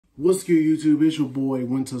What's good, YouTube? It's your boy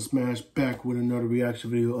Winter Smash back with another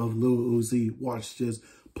reaction video of Lil Uzi. Watch this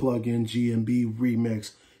plug-in GMB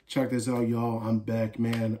remix. Check this out, y'all. I'm back,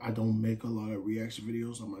 man. I don't make a lot of reaction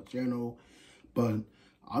videos on my channel, but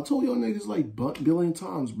I told y'all niggas like a billion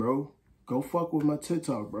times, bro. Go fuck with my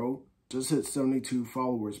TikTok, bro. Just hit 72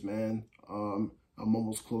 followers, man. I'm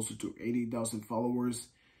almost closer to 80,000 followers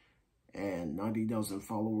and 90,000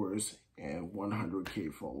 followers and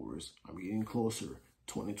 100K followers. I'm getting closer.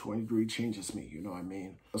 2023 changes me, you know what I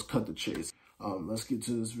mean? Let's cut the chase. Let's get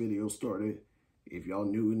to this video started. If y'all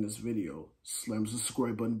new in this video, slam the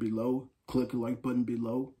subscribe button below, click the like button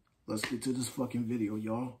below. Let's get to this fucking video,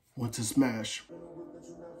 y'all. Want to smash.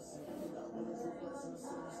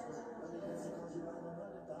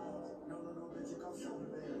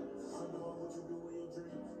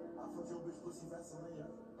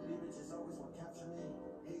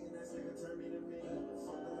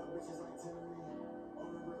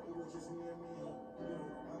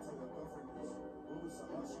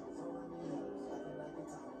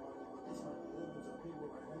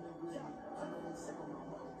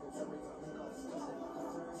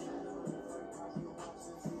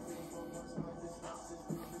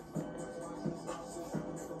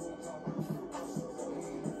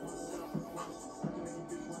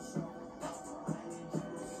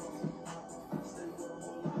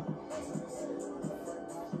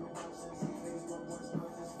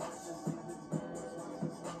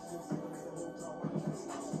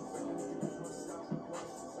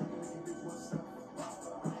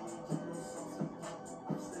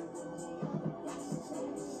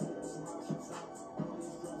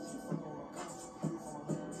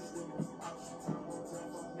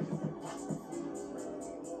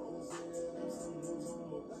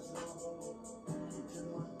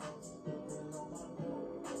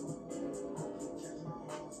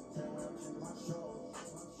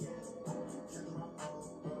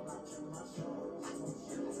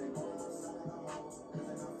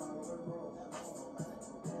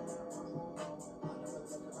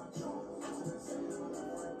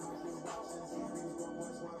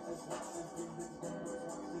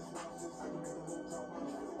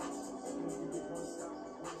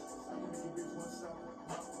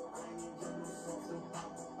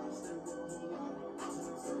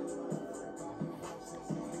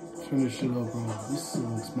 Turn this shit up, bro. This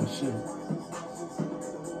song's my shit.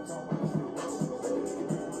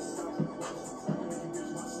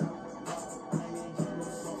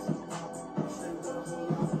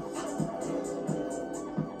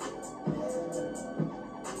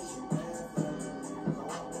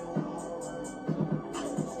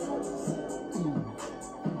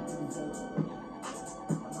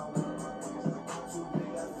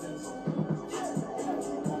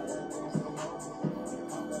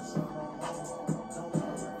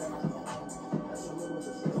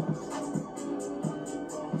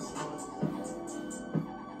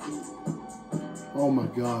 Oh my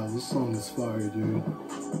god, this song is fire, dude.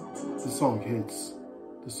 This song hits.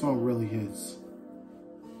 This song really hits.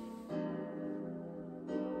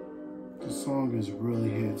 This song is really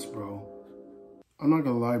hits, bro. I'm not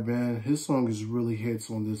gonna lie, man. His song is really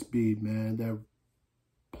hits on this beat, man. That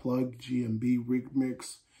plug GMB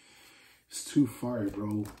remix is too fire,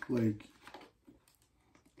 bro. Like,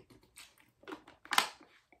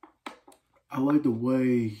 I like the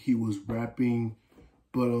way he was rapping.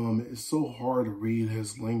 But it's so hard to read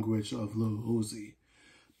his language of Lil Uzi.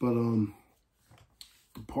 But the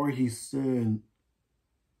part he said,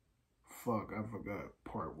 fuck, I forgot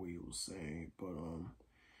part what he was saying. But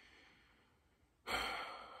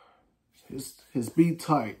his beat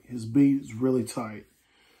tight. His beat is really tight.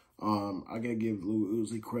 I gotta give Lil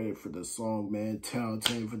Uzi credit for this song, man. 10 out of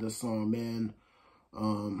 10 for this song, man.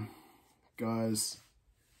 Guys,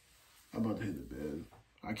 I'm about to hit the bed.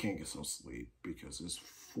 I can't get some sleep because it's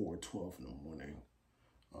 4:12 in the morning.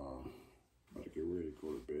 About to get ready to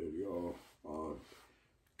go to bed, y'all.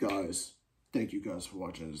 Guys, thank you guys for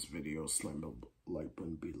watching this video. Slam the like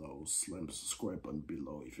button below. Slam the subscribe button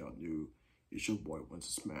below if y'all new. It's your boy Winter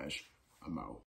Smash. I'm out.